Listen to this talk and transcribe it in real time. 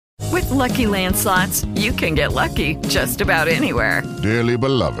Lucky Land Slots, you can get lucky just about anywhere. Dearly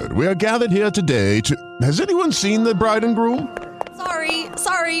beloved, we are gathered here today to... Has anyone seen the bride and groom?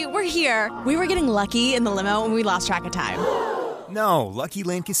 Sorry, we're here. We were getting lucky in the limo and we lost track of time. No, Lucky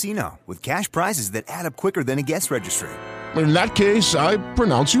Land Casino, with cash prizes that add up quicker than a guest registry. In that case, I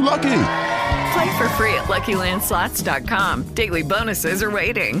pronounce you lucky. Play for free at LuckyLandSlots.com. Daily bonuses are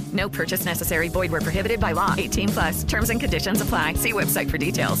waiting. No purchase necessary. Void where prohibited by law. 18+. Terms and conditions apply. See website for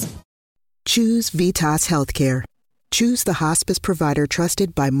details. Choose Vitas Healthcare. Choose the hospice provider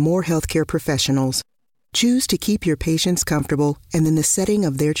trusted by more healthcare professionals. Choose to keep your patients comfortable and in the setting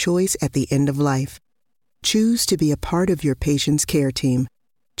of their choice at the end of life. Choose to be a part of your patient's care team.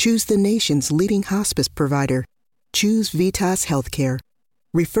 Choose the nation's leading hospice provider. Choose Vitas Healthcare.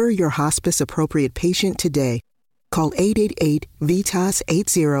 Refer your hospice-appropriate patient today. Call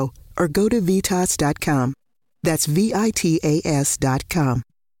 888-VITAS-80 or go to Vitas.com. That's VITAS.com.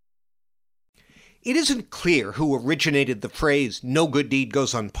 It isn't clear who originated the phrase, "no good deed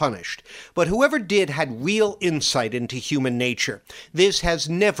goes unpunished," but whoever did had real insight into human nature. This has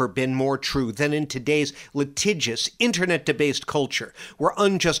never been more true than in today's litigious, internet-based culture, where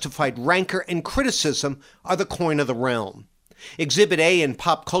unjustified rancor and criticism are the coin of the realm. Exhibit A in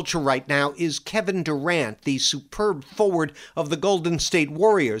pop culture right now is Kevin Durant, the superb forward of the Golden State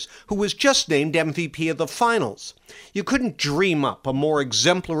Warriors, who was just named MVP of the Finals. You couldn't dream up a more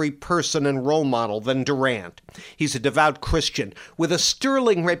exemplary person and role model than Durant. He's a devout Christian with a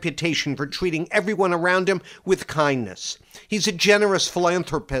sterling reputation for treating everyone around him with kindness. He's a generous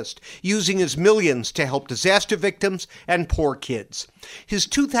philanthropist, using his millions to help disaster victims and poor kids. His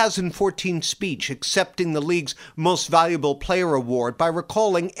 2014 speech accepting the league's Most Valuable Player award by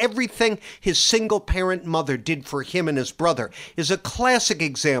recalling everything his single-parent mother did for him and his brother is a classic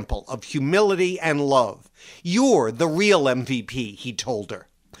example of humility and love. "You're the real MVP," he told her.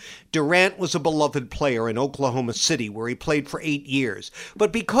 Durant was a beloved player in Oklahoma City, where he played for 8 years.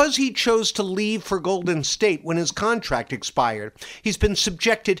 But because he chose to leave for Golden State when his contract expired, he's been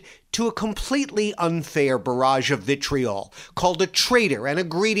subjected to a completely unfair barrage of vitriol, called a traitor and a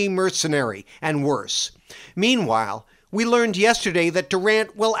greedy mercenary, and worse. Meanwhile, we learned yesterday that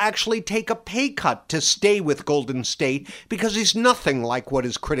Durant will actually take a pay cut to stay with Golden State because he's nothing like what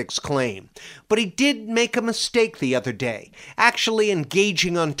his critics claim. But he did make a mistake the other day, actually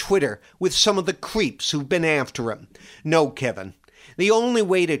engaging on Twitter with some of the creeps who've been after him. No, Kevin. The only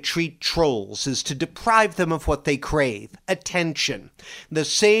way to treat trolls is to deprive them of what they crave, attention. The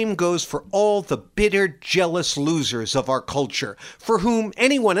same goes for all the bitter, jealous losers of our culture, for whom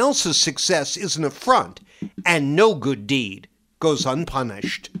anyone else's success is an affront, and no good deed goes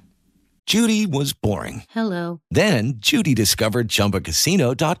unpunished. Judy was boring. Hello. Then Judy discovered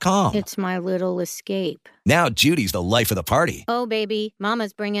ChumbaCasino.com. It's my little escape. Now Judy's the life of the party. Oh, baby,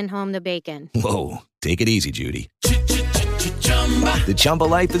 mama's bringing home the bacon. Whoa, take it easy, Judy. The Chumba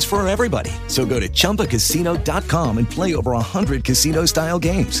life is for everybody. So go to ChumbaCasino.com and play over 100 casino-style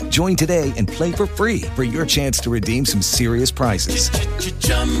games. Join today and play for free for your chance to redeem some serious prizes.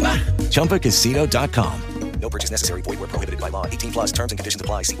 ChumbaCasino.com. No purchase necessary. Void where prohibited by law. 18+. Terms and conditions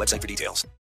apply. See website for details.